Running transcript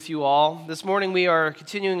With you all. This morning we are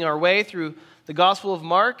continuing our way through the Gospel of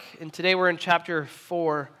Mark, and today we're in chapter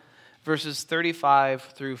 4, verses 35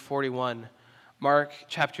 through 41. Mark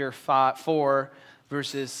chapter 4,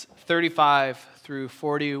 verses 35 through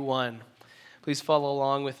 41. Please follow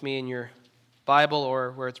along with me in your Bible or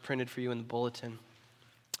where it's printed for you in the bulletin.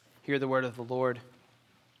 Hear the word of the Lord.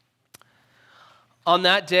 On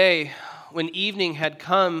that day, when evening had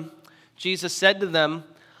come, Jesus said to them,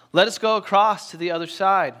 "Let us go across to the other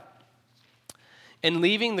side." And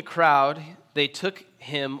leaving the crowd, they took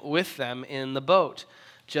him with them in the boat,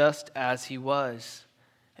 just as he was,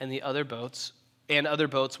 and other boats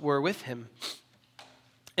were with him.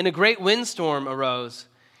 And a great windstorm arose,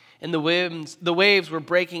 and the waves were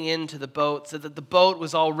breaking into the boat, so that the boat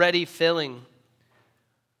was already filling.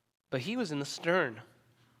 But he was in the stern,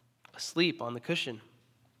 asleep on the cushion.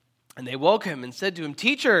 And they woke him and said to him,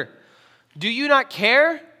 "Teacher, do you not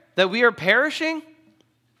care that we are perishing?"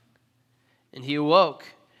 And he awoke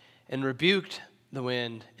and rebuked the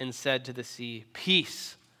wind and said to the sea,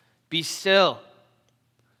 "Peace, be still."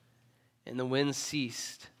 And the wind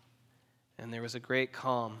ceased, and there was a great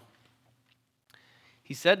calm.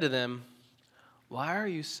 He said to them, "Why are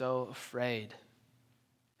you so afraid?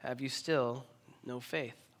 Have you still no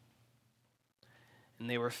faith?" And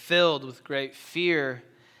they were filled with great fear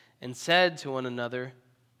and said to one another,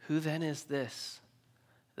 "Who then is this,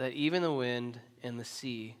 that even the wind and the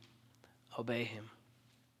sea obey him?"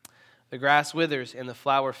 The grass withers and the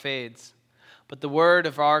flower fades, but the word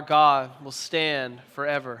of our God will stand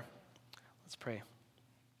forever. Let's pray.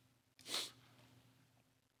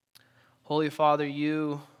 Holy Father,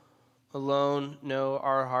 you alone know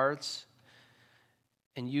our hearts,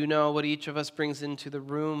 and you know what each of us brings into the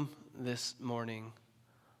room this morning.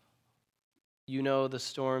 You know the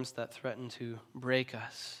storms that threaten to break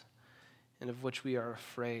us and of which we are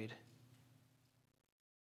afraid.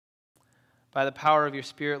 By the power of your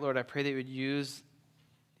Spirit, Lord, I pray that you would use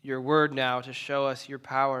your word now to show us your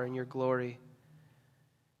power and your glory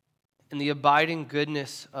and the abiding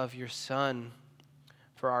goodness of your Son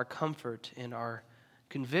for our comfort and our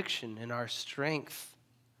conviction and our strength,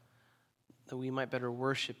 that we might better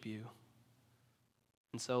worship you.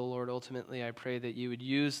 And so, Lord, ultimately, I pray that you would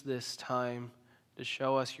use this time to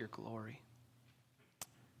show us your glory.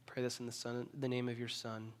 I pray this in the name of your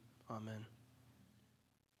Son. Amen.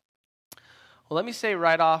 Well, let me say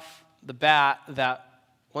right off the bat that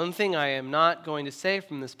one thing I am not going to say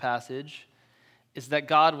from this passage is that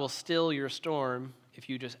God will still your storm if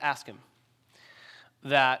you just ask him.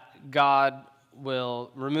 That God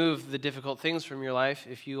will remove the difficult things from your life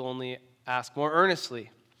if you only ask more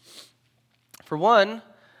earnestly. For one,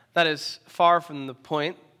 that is far from the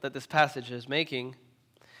point that this passage is making.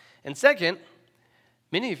 And second,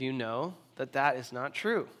 many of you know that that is not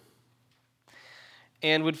true,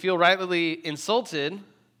 and would feel rightly insulted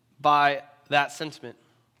by that sentiment.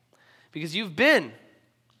 Because you've been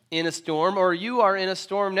in a storm, or you are in a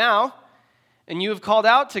storm now, and you have called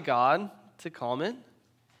out to God to calm it,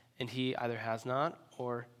 and he either has not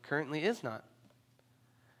or currently is not.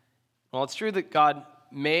 While it's true that God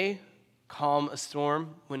may calm a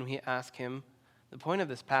storm when we ask him, the point of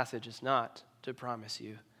this passage is not to promise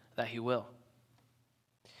you that he will.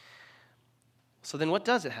 So then what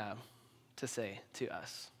does it have to say to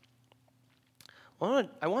us? Well,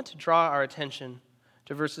 I want to draw our attention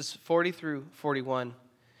to verses 40 through 41,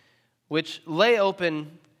 which lay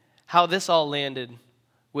open how this all landed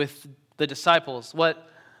with the disciples, what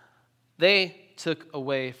they took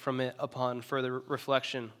away from it upon further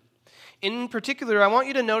reflection. In particular, I want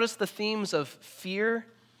you to notice the themes of fear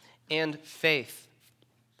and faith.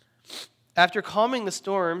 After calming the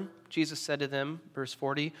storm, Jesus said to them, verse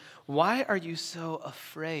 40, "Why are you so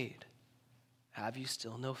afraid? Have you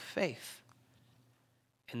still no faith?"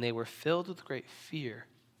 And they were filled with great fear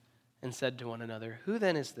and said to one another, "Who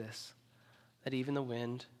then is this, that even the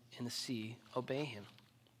wind and the sea obey him?"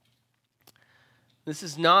 This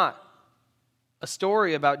is not a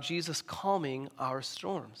story about Jesus calming our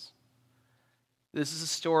storms. This is a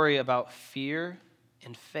story about fear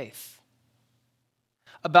and faith.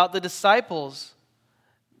 About the disciples,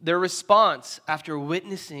 their response after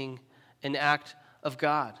witnessing an act of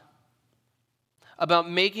God. About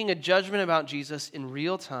making a judgment about Jesus in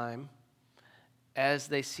real time as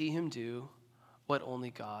they see him do what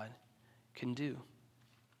only God can do.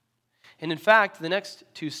 And in fact, the next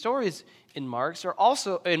two stories in Mark are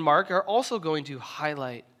also going to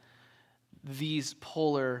highlight these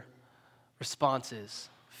polar responses,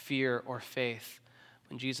 fear or faith.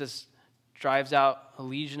 When Jesus drives out a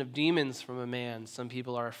legion of demons from a man, some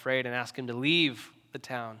people are afraid and ask him to leave the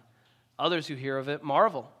town. Others who hear of it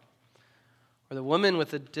marvel. Or the woman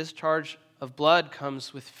with the discharge of blood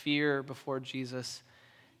comes with fear before Jesus,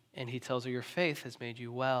 and he tells her, your faith has made you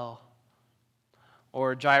well.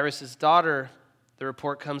 Or Jairus' daughter, the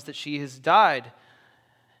report comes that she has died,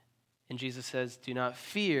 and Jesus says, do not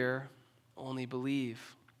fear, only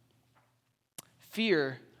believe.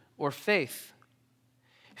 Fear or faith.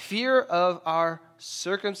 Fear of our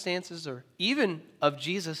circumstances or even of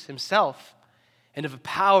Jesus himself and of a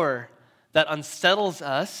power that unsettles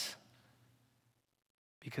us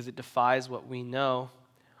because it defies what we know.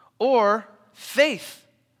 Or faith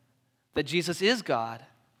that Jesus is God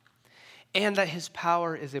and that his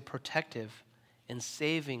power is a protective and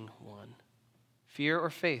saving one. Fear or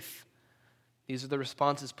faith. These are the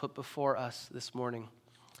responses put before us this morning.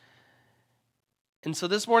 And so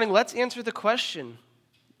this morning, let's answer the question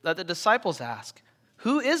that the disciples ask.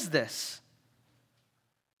 Who is this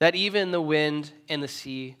that even the wind and the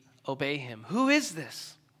sea obey him? Who is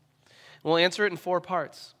this? We'll answer it in 4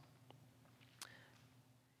 parts.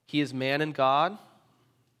 He is man and God.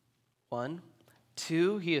 1.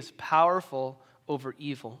 2, he is powerful over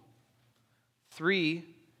evil. 3,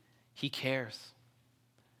 he cares.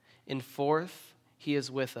 And 4th, he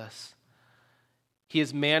is with us. He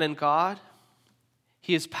is man and God.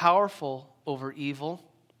 He is powerful over evil.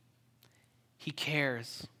 He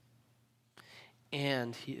cares.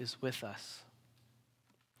 And he is with us.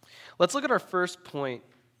 Let's look at our first point.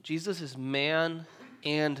 Jesus is man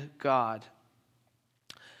and God.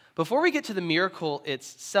 Before we get to the miracle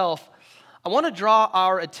itself, I want to draw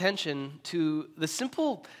our attention to the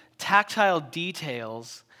simple tactile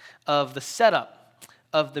details of the setup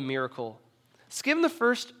of the miracle. Skim the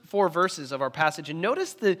first 4 verses of our passage and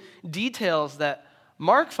notice the details that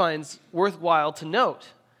Mark finds worthwhile to note.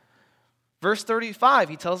 Verse 35,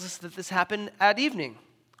 he tells us that this happened at evening,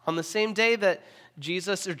 on the same day that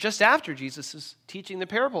Jesus, or just after Jesus is teaching the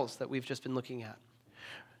parables that we've just been looking at.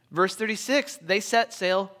 Verse 36, they set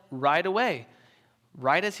sail right away.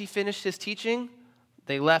 Right as he finished his teaching,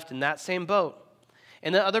 they left in that same boat.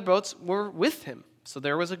 And the other boats were with him. So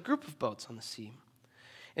there was a group of boats on the sea.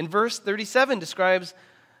 And verse 37 describes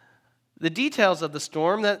the details of the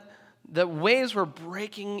storm, that the waves were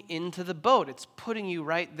breaking into the boat. It's putting you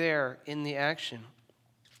right there in the action.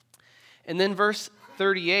 And then verse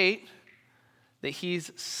 38, that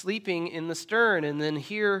he's sleeping in the stern. And then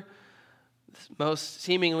here, most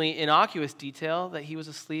seemingly innocuous detail, that he was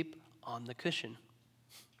asleep on the cushion.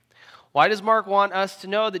 Why does Mark want us to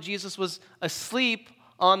know that Jesus was asleep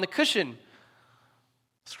on the cushion?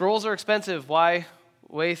 Scrolls are expensive. Why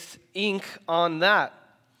waste ink on that?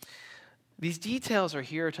 These details are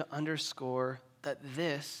here to underscore that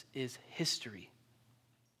this is history.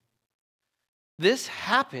 This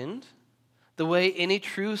happened the way any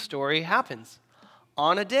true story happens,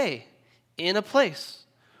 on a day, in a place,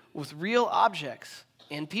 with real objects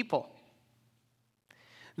and people.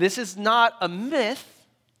 This is not a myth.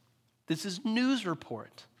 This is news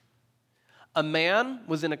report. A man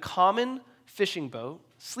was in a common fishing boat,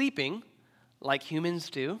 sleeping like humans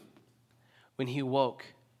do, when he woke,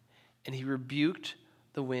 and he rebuked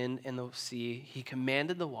the wind and the sea. He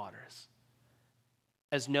commanded the waters,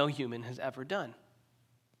 as no human has ever done.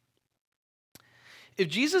 If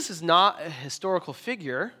Jesus is not a historical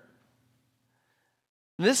figure,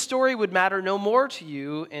 this story would matter no more to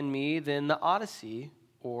you and me than the Odyssey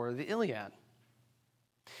or the Iliad.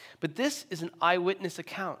 But this is an eyewitness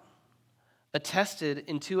account, attested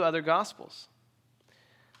in 2 other Gospels.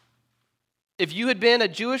 If you had been a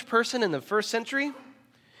Jewish person in the first century,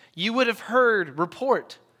 you would have heard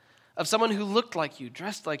report of someone who looked like you,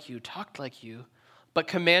 dressed like you, talked like you, but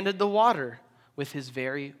commanded the water with his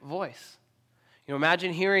very voice. You know,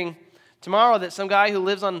 imagine hearing tomorrow that some guy who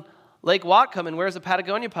lives on Lake Whatcom and wears a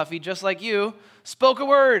Patagonia puffy just like you spoke a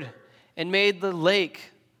word and made the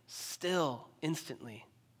lake still instantly.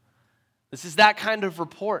 This is that kind of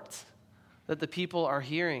report that the people are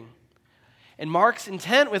hearing. And Mark's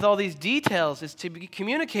intent with all these details is to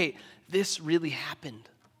communicate this really happened.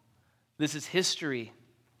 This is history.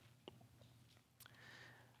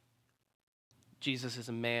 Jesus is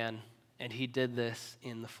a man, and he did this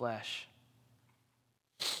in the flesh.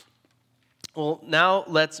 Well, now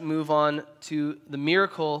let's move on to the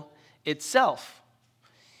miracle itself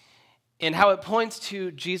and how it points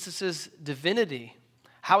to Jesus' divinity,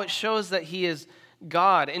 how it shows that he is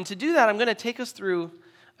God. And to do that, I'm going to take us through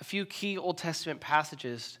a few key Old Testament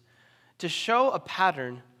passages to show a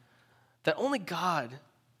pattern that only God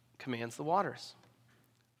commands the waters.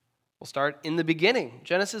 We'll start in the beginning.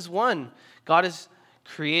 Genesis 1, God has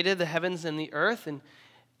created the heavens and the earth,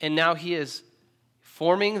 and now he is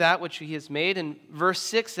forming that which he has made. And verse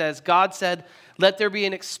 6 says, God said, let there be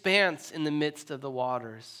an expanse in the midst of the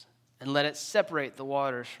waters, and let it separate the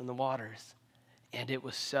waters from the waters. And it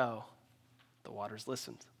was so. The waters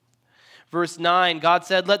listened. Verse 9, God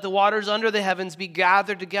said, let the waters under the heavens be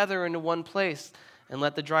gathered together into one place, and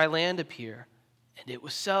let the dry land appear. And it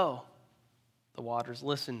was so. The waters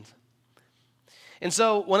listened. And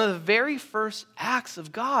so one of the very first acts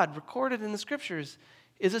of God recorded in the scriptures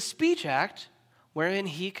is a speech act wherein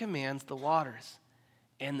he commands the waters,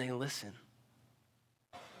 and they listen.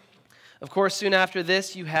 Of course, soon after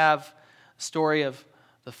this, you have a story of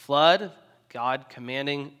the flood, God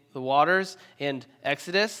commanding the waters, and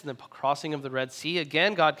Exodus, and the crossing of the Red Sea.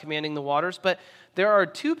 Again, God commanding the waters. But there are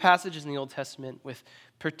two passages in the Old Testament with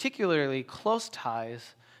particularly close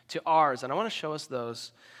ties to ours, and I want to show us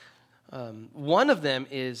those. One of them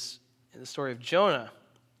is the story of Jonah.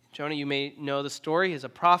 Jonah, you may know the story. He's a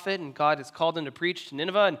prophet, and God has called him to preach to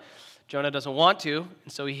Nineveh, and Jonah doesn't want to,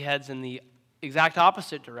 and so he heads in the exact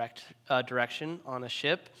opposite direction on a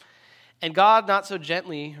ship. And God not so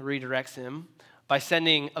gently redirects him by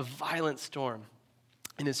sending a violent storm.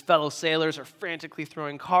 And his fellow sailors are frantically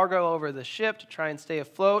throwing cargo over the ship to try and stay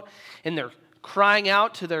afloat, and they're crying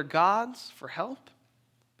out to their gods for help.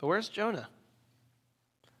 But where's Jonah?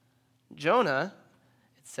 Jonah,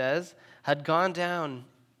 it says, had gone down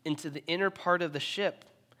into the inner part of the ship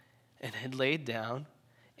and had laid down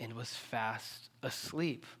and was fast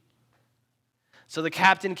asleep. So the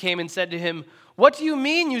captain came and said to him, what do you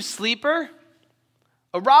mean, you sleeper?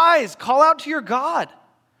 Arise, call out to your God.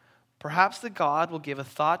 Perhaps the God will give a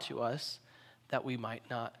thought to us that we might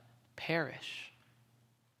not perish.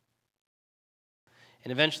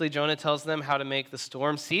 And eventually Jonah tells them how to make the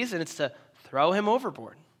storm cease, and it's to throw him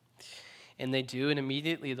overboard. And they do, and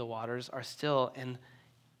immediately the waters are still. And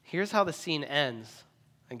here's how the scene ends.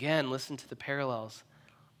 Again, listen to the parallels.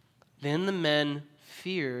 Then the men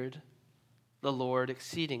feared the Lord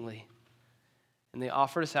exceedingly, and they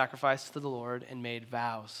offered a sacrifice to the Lord and made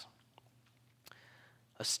vows.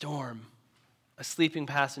 A storm, a sleeping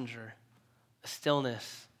passenger, a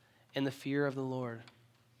stillness, and the fear of the Lord.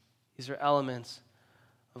 These are elements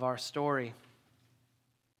of our story.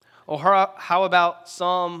 Or how about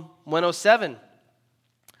Psalm 107?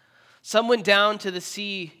 Some went down to the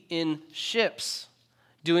sea in ships,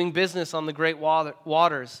 doing business on the great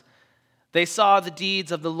waters. They saw the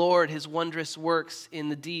deeds of the Lord, his wondrous works in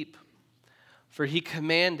the deep. For he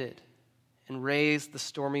commanded and raised the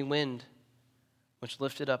stormy wind, which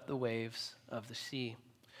lifted up the waves of the sea.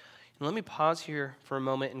 And let me pause here for a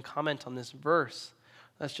moment and comment on this verse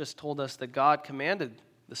that's just told us that God commanded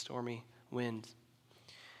the stormy wind.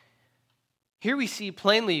 Here we see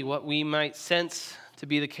plainly what we might sense to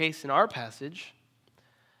be the case in our passage,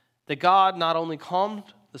 that God not only calmed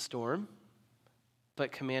the storm,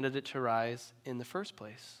 but commanded it to rise in the first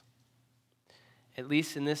place. At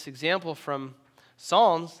least in this example from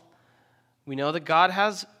Psalms, we know that God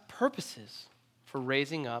has purposes for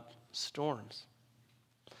raising up storms.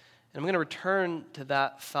 And I'm going to return to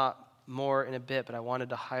that thought more in a bit, but I wanted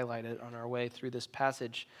to highlight it on our way through this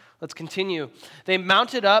passage. Let's continue. They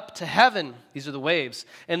mounted up to heaven, these are the waves,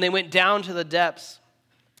 and they went down to the depths.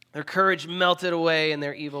 Their courage melted away in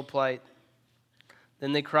their evil plight.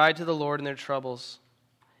 Then they cried to the Lord in their troubles,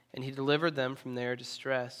 and he delivered them from their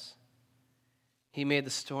distress. He made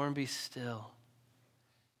the storm be still,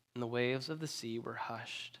 and the waves of the sea were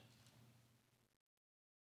hushed.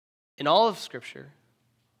 In all of Scripture,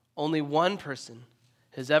 only one person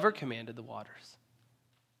has ever commanded the waters,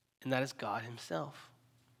 and that is God himself.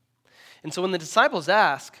 And so when the disciples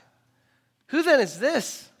ask, who then is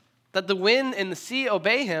this, that the wind and the sea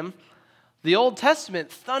obey him? The Old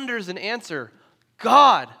Testament thunders an answer,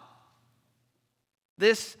 God.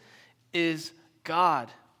 This is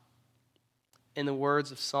God. In the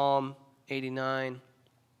words of Psalm 89,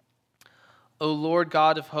 O Lord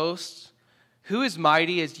God of hosts, who is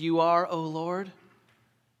mighty as you are, O Lord?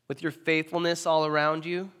 With your faithfulness all around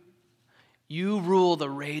you, you rule the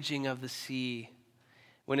raging of the sea.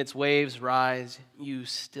 When its waves rise, you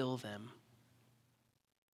still them.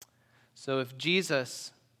 So if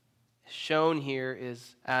Jesus shown here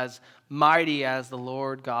is as mighty as the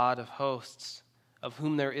Lord God of hosts, of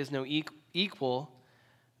whom there is no equal,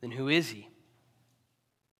 then who is he?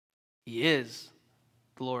 He is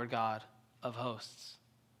the Lord God of hosts.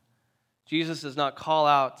 Jesus does not call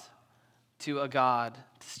out to a God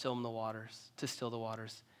to still the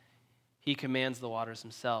waters. He commands the waters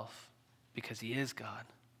himself because he is God.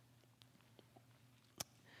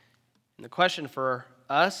 And the question for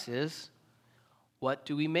us is, what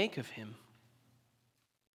do we make of him?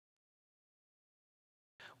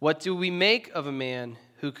 What do we make of a man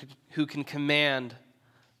who can command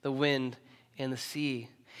the wind and the sea?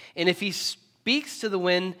 And if he speaks to the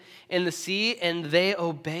wind and the sea and they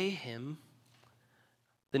obey him,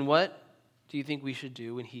 then what do you think we should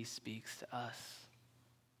do when he speaks to us?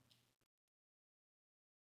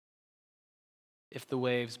 If the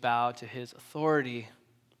waves bow to his authority,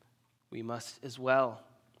 we must as well.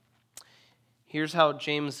 Here's how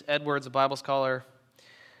James Edwards, a Bible scholar,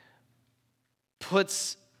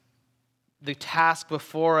 puts the task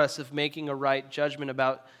before us of making a right judgment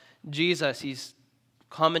about Jesus. He's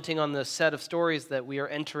commenting on the set of stories that we are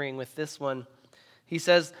entering with this one. He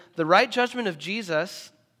says, the right judgment of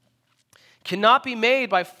Jesus cannot be made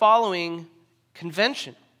by following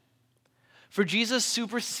convention, for Jesus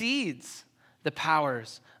supersedes the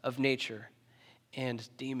powers of nature and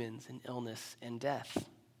demons and illness and death.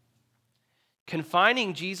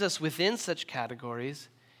 Confining Jesus within such categories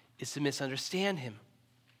is to misunderstand him.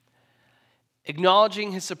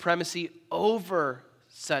 Acknowledging his supremacy over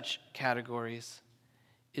such categories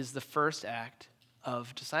is the first act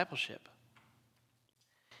of discipleship.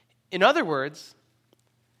 In other words,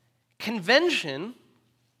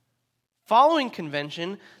 following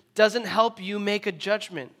convention doesn't help you make a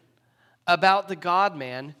judgment about the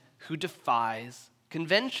God-man who defies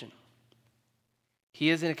convention.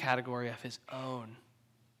 He is in a category of his own.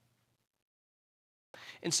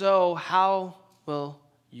 And so, how will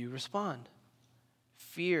you respond?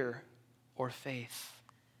 Fear or faith?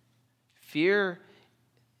 Fear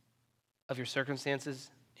of your circumstances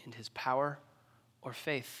and his power, or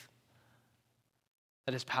faith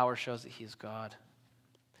that his power shows that he is God?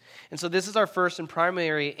 And so this is our first and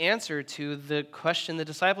primary answer to the question the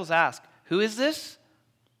disciples ask. Who is this?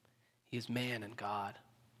 He is man and God.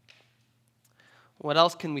 What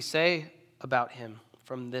else can we say about him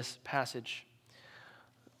from this passage?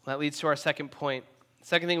 That leads to our second point. The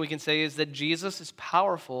second thing we can say is that Jesus is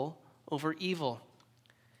powerful over evil.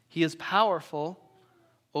 He is powerful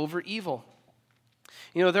over evil.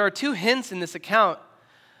 You know, there are two hints in this account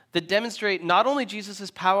that demonstrate not only Jesus'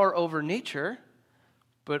 power over nature,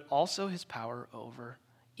 but also his power over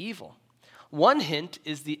evil. One hint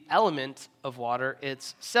is the element of water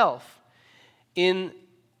itself. In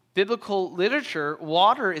biblical literature,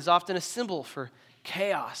 water is often a symbol for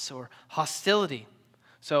chaos or hostility.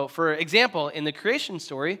 So, for example, in the creation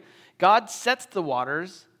story, God sets the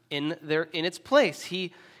waters in its place.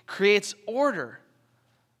 He creates order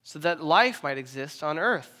so that life might exist on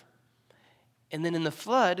earth. And then in the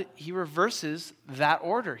flood, he reverses that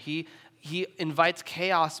order. He invites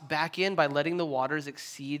chaos back in by letting the waters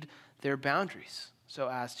exceed their boundaries so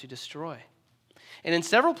as to destroy. And in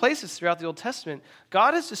several places throughout the Old Testament,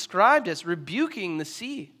 God is described as rebuking the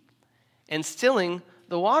sea and stilling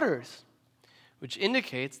the waters, which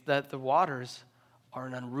indicates that the waters are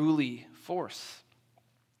an unruly force.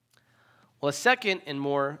 Well, a second and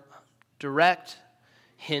more direct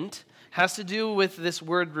hint has to do with this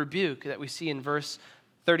word rebuke that we see in verse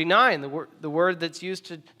 39, the word that's used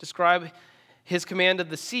to describe his command of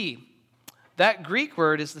the sea. That Greek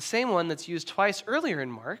word is the same one that's used twice earlier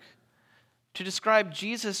in Mark to describe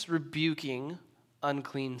Jesus rebuking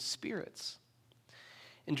unclean spirits.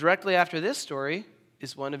 And directly after this story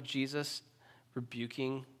is one of Jesus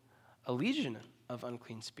rebuking a legion of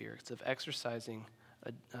unclean spirits, of exorcising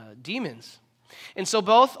demons. And so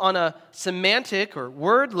both on a semantic or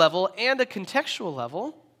word level and a contextual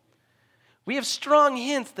level, we have strong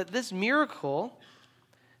hints that this miracle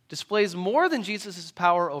displays more than Jesus'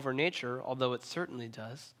 power over nature, although it certainly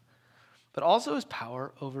does, but also his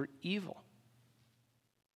power over evil.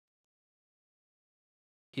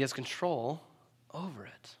 He has control over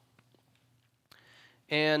it.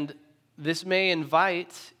 And this may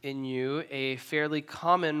invite in you a fairly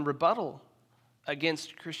common rebuttal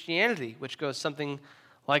against Christianity, which goes something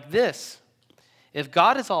like this. If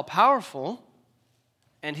God is all-powerful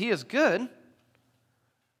and he is good,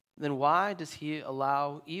 then why does he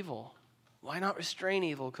allow evil? Why not restrain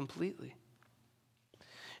evil completely?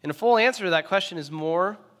 And a full answer to that question is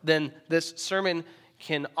more than this sermon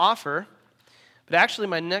can offer, but actually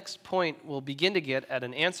my next point will begin to get at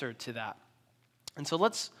an answer to that. And so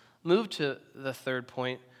let's move to the third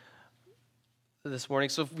point this morning.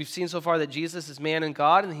 So we've seen so far that Jesus is man and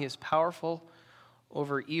God, and he is powerful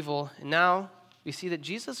over evil. And now we see that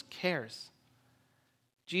Jesus cares.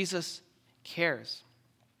 Jesus cares.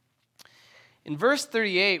 In verse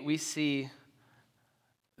 38, we see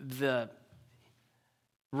the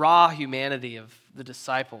raw humanity of the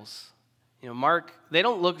disciples. You know, Mark, they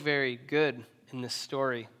don't look very good in this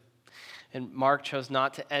story. And Mark chose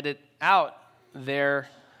not to edit out their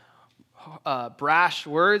brash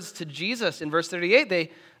words to Jesus. In verse 38,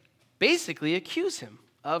 basically accuse him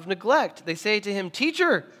of neglect. They say to him,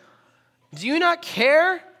 "Teacher, do you not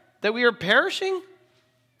care that we are perishing?"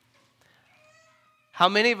 How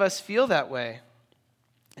many of us feel that way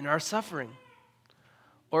in our suffering?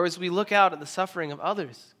 Or as we look out at the suffering of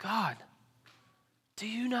others, God, do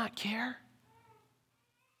you not care?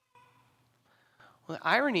 Well, the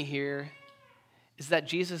irony here is that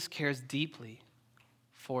Jesus cares deeply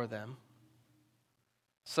for them,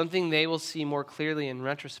 something they will see more clearly in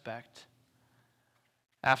retrospect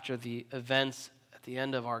after the events at the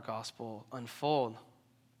end of our gospel unfold.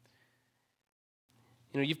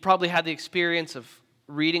 You've probably had the experience of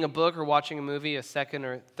reading a book or watching a movie a second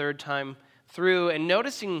or third time through and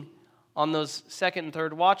noticing on those second and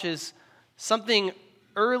third watches something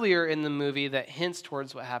earlier in the movie that hints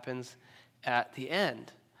towards what happens at the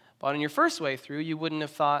end. But on your first way through, you wouldn't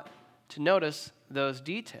have thought to notice those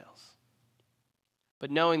details.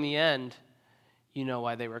 But knowing the end, you know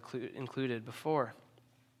why they were included before.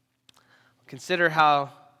 Consider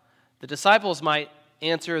how the disciples might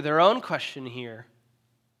answer their own question here.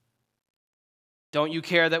 Don't you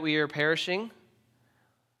care that we are perishing?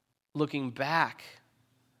 Looking back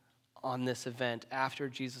on this event after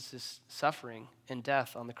Jesus' suffering and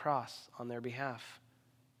death on the cross on their behalf.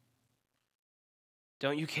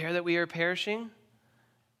 Don't you care that we are perishing?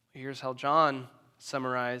 Here's how John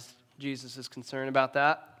summarized Jesus' concern about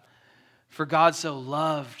that. For God so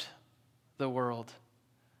loved the world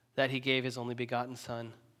that he gave his only begotten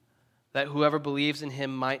Son, that whoever believes in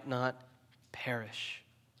him might not perish,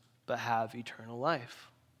 but have eternal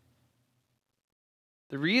life.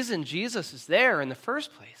 The reason Jesus is there in the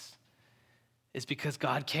first place is because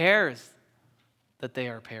God cares that they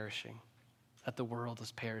are perishing, that the world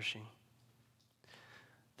is perishing.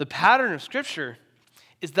 The pattern of Scripture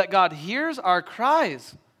is that God hears our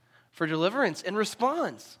cries for deliverance and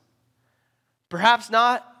responds. Perhaps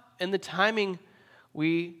not in the timing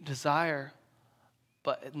we desire,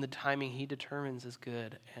 but in the timing he determines is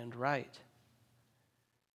good and right.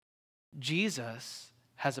 Jesus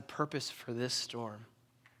has a purpose for this storm,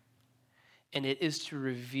 and it is to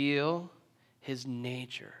reveal his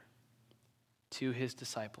nature to his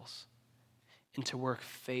disciples and to work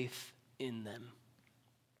faith in them.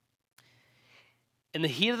 In the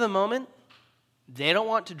heat of the moment, they don't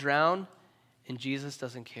want to drown, and Jesus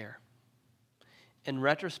doesn't care. In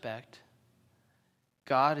retrospect,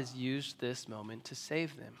 God has used this moment to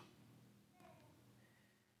save them.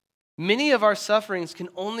 Many of our sufferings can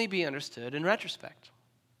only be understood in retrospect.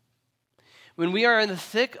 When we are in the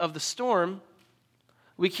thick of the storm,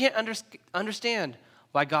 we can't understand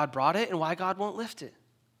why God brought it and why God won't lift it.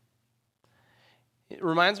 It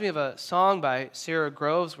reminds me of a song by Sarah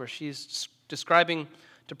Groves where she's describing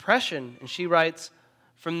depression, and she writes,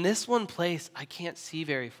 "From this one place I can't see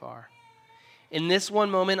very far. In this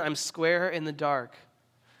one moment I'm square in the dark.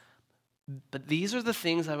 But these are the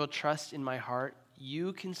things I will trust in my heart.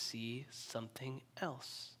 You can see something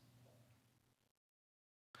else."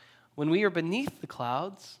 When we are beneath the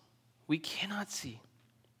clouds, we cannot see.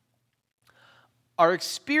 Our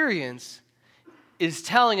experience is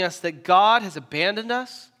telling us that God has abandoned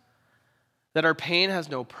us, that our pain has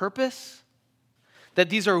no purpose, that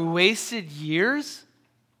these are wasted years.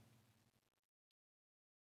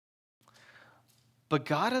 But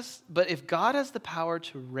if God has the power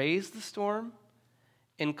to raise the storm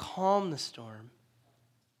and calm the storm,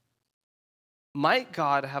 might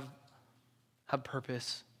God have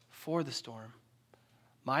purpose for the storm?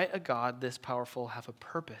 Might a God this powerful have a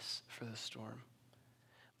purpose for the storm?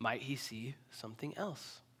 Might he see something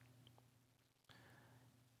else?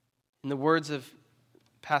 In the words of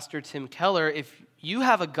Pastor Tim Keller, if you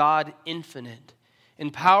have a God infinite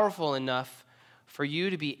and powerful enough for you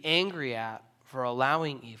to be angry at for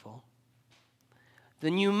allowing evil,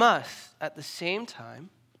 then you must, at the same time,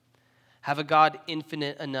 have a God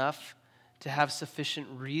infinite enough to have sufficient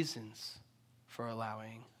reasons for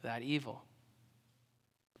allowing that evil.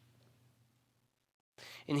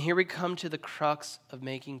 And here we come to the crux of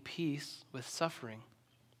making peace with suffering.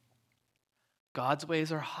 God's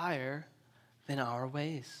ways are higher than our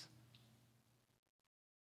ways.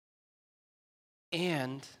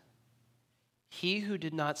 And he who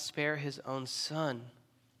did not spare his own Son,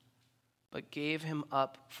 but gave him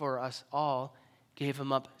up for us all, gave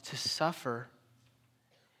him up to suffer.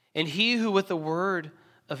 And he who with the word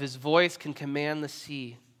of his voice can command the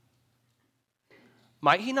sea,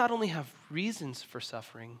 might he not only have reasons for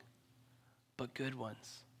suffering, but good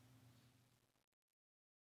ones?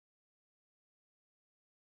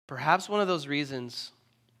 Perhaps one of those reasons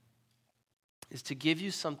is to give you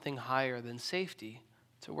something higher than safety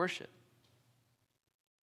to worship,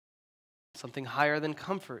 something higher than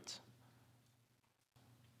comfort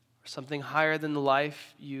or something higher than the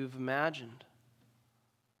life you've imagined,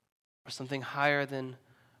 or something higher than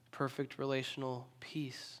perfect relational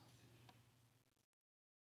peace.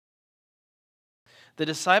 The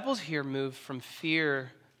disciples here moved from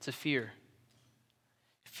fear to fear.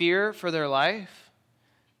 Fear for their life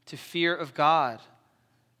to fear of God.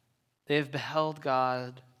 They have beheld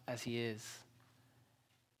God as he is.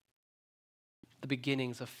 The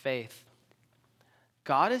beginnings of faith.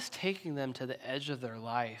 God is taking them to the edge of their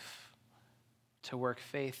life to work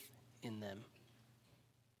faith in them.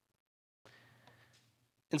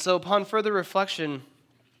 And so upon further reflection,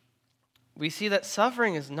 we see that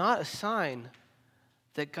suffering is not a sign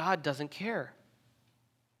that God doesn't care,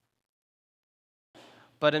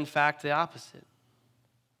 but in fact the opposite.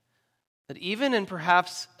 That even and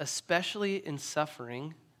perhaps especially in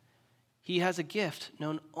suffering, he has a gift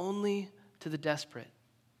known only to the desperate.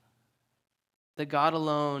 That God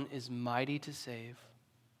alone is mighty to save,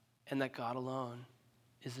 and that God alone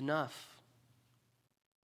is enough.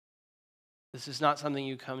 This is not something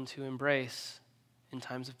you come to embrace in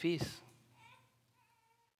times of peace.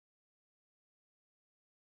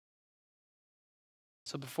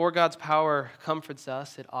 So before God's power comforts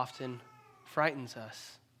us, it often frightens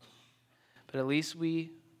us. But at least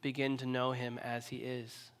we begin to know him as he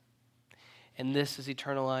is. And this is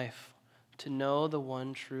eternal life, to know the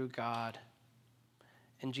one true God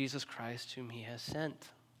and Jesus Christ whom he has sent.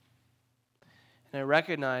 And I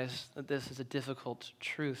recognize that this is a difficult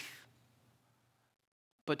truth.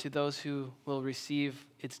 But to those who will receive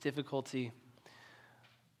its difficulty,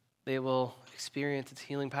 they will experience its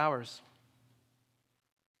healing powers.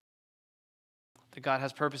 That God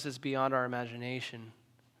has purposes beyond our imagination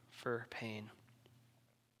for pain.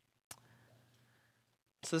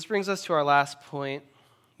 So this brings us to our last point.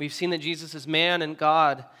 We've seen that Jesus is man and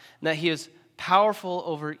God, and that he is powerful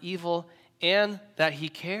over evil, and that he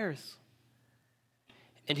cares.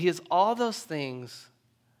 And he is all those things,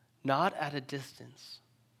 not at a distance,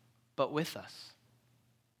 but with us.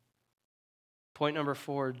 Point number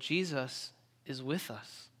 4, Jesus is with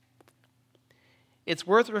us. It's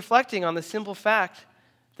worth reflecting on the simple fact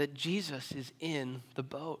that Jesus is in the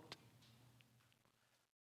boat.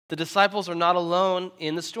 The disciples are not alone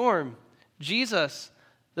in the storm. Jesus,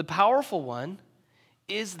 the powerful one,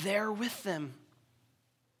 is there with them.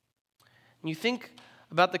 And you think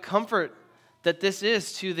about the comfort that this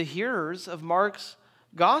is to the hearers of Mark's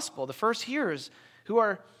gospel, the first hearers who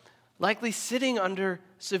are likely sitting under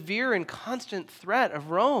severe and constant threat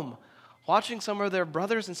of Rome, watching some of their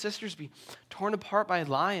brothers and sisters be torn apart by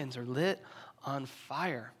lions or lit on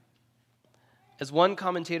fire. As one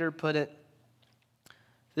commentator put it,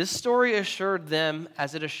 this story assured them,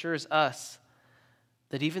 as it assures us,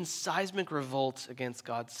 that even seismic revolts against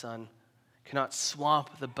God's Son cannot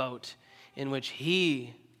swamp the boat in which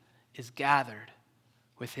he is gathered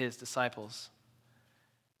with his disciples.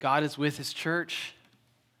 God is with his church,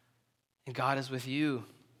 and God is with you.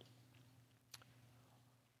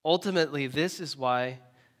 Ultimately, this is why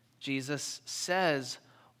Jesus says,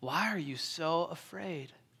 "Why are you so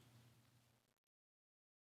afraid?"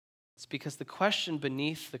 It's because the question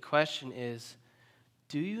beneath the question is,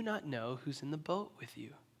 do you not know who's in the boat with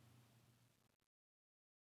you?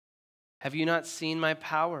 Have you not seen my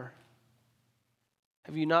power?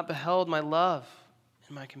 Have you not beheld my love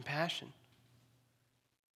and my compassion?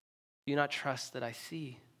 Do you not trust that I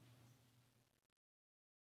see?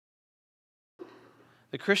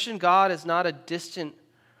 The Christian God is not a distant,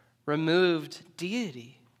 removed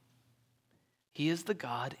deity. He is the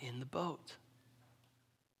God in the boat.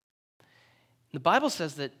 The Bible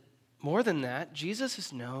says that more than that, Jesus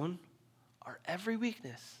has known our every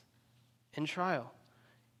weakness and trial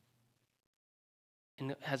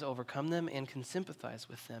and has overcome them and can sympathize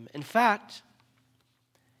with them. In fact,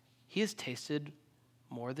 he has tasted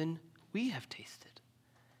more than we have tasted.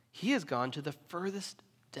 He has gone to the furthest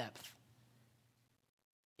depth.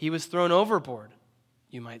 He was thrown overboard,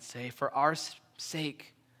 you might say, for our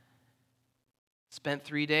sake. Spent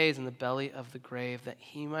 3 days in the belly of the grave that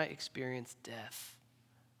he might experience death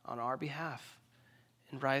on our behalf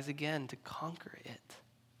and rise again to conquer it.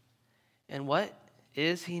 And what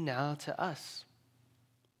is he now to us?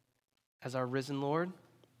 As our risen Lord,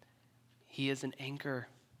 he is an anchor.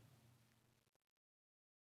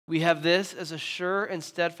 We have this as a sure and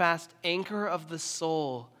steadfast anchor of the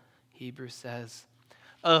soul, Hebrews says,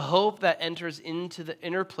 a hope that enters into the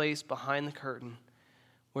inner place behind the curtain,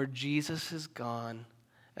 where Jesus has gone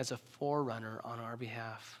as a forerunner on our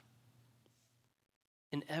behalf.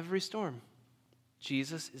 In every storm,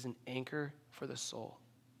 Jesus is an anchor for the soul.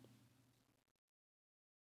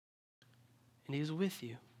 And he is with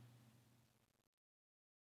you.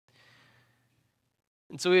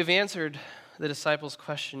 And so we have answered the disciples'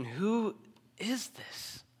 question, who is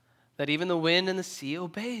this that even the wind and the sea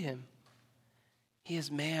obey him? He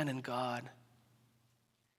is man and God.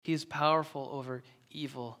 He is powerful over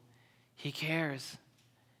evil. He cares,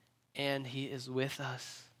 and he is with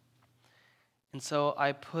us. And so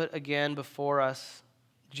I put again before us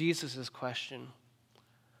Jesus' question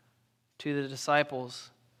to the disciples.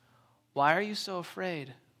 Why are you so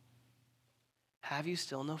afraid? Have you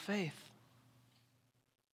still no faith?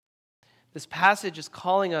 This passage is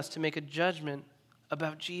calling us to make a judgment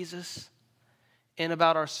about Jesus and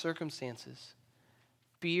about our circumstances.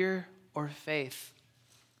 Fear or faith.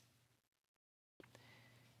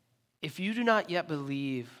 If you do not yet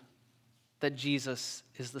believe that Jesus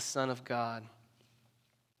is the Son of God,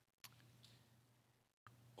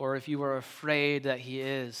 or if you are afraid that he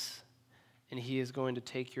is, and he is going to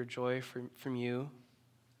take your joy from you,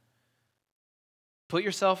 put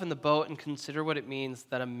yourself in the boat and consider what it means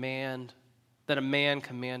that a man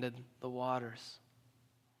commanded the waters.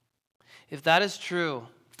 If that is true,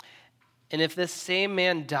 and if this same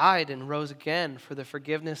man died and rose again for the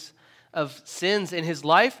forgiveness of sins in his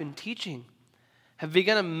life and teaching, have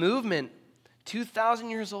begun a movement 2,000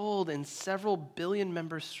 years old and several billion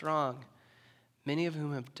members strong, many of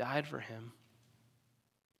whom have died for him,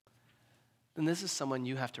 then this is someone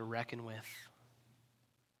you have to reckon with.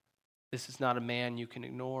 This is not a man you can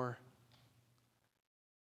ignore.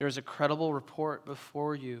 There is a credible report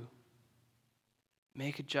before you.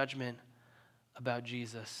 Make a judgment about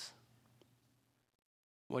Jesus.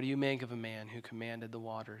 What do you make of a man who commanded the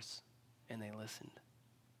waters and they listened?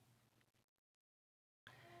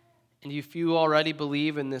 And if you already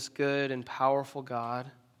believe in this good and powerful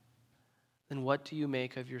God, then what do you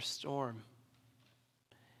make of your storm?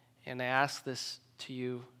 And I ask this to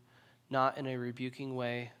you not in a rebuking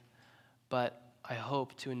way, but I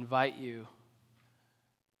hope to invite you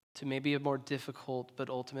to maybe a more difficult but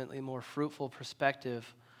ultimately more fruitful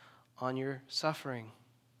perspective on your suffering.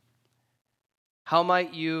 How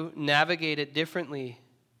might you navigate it differently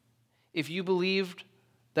if you believed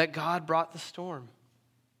that God brought the storm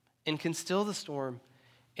and can still the storm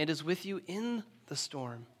and is with you in the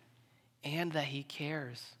storm and that he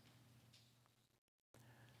cares?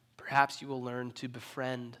 Perhaps you will learn to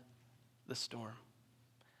befriend the storm,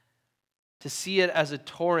 to see it as a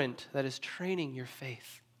torrent that is training your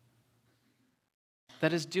faith,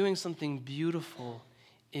 that is doing something beautiful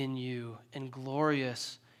in you and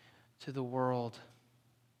glorious to the world.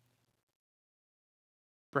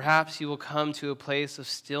 Perhaps you will come to a place of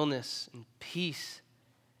stillness and peace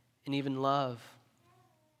and even love.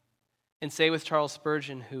 And say with Charles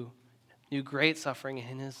Spurgeon, who knew great suffering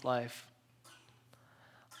in his life,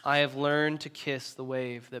 I have learned to kiss the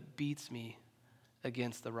wave that beats me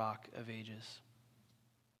against the rock of ages.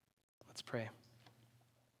 Let's pray.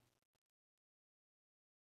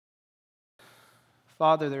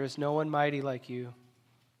 Father, there is no one mighty like you.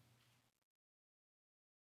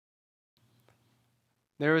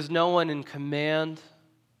 There is no one in command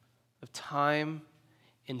of time,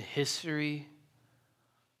 in history,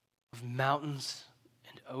 of mountains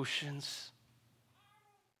and oceans,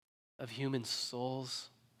 of human souls.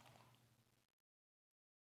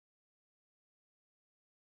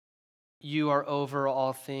 You are over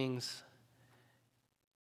all things,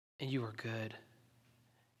 and you are good,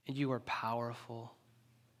 and you are powerful,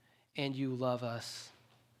 and you love us.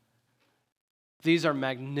 These are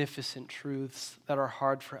magnificent truths that are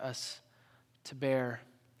hard for us to bear.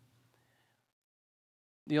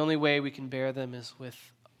 The only way we can bear them is with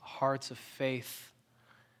hearts of faith,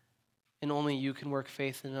 and only you can work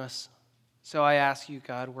faith in us. So I ask you,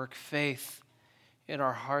 God, work faith in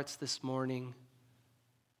our hearts this morning.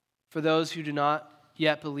 For those who do not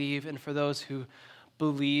yet believe, and for those who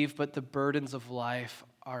believe, but the burdens of life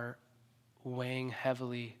are weighing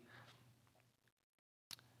heavily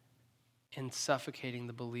and suffocating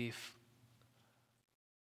the belief.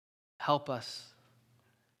 Help us.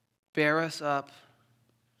 Bear us up.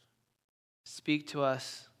 Speak to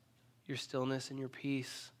us your stillness and your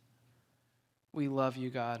peace. We love you,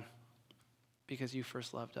 God, because you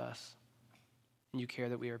first loved us, and you care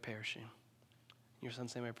that we are perishing. In your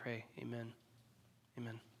Son's name I pray. Amen. Amen.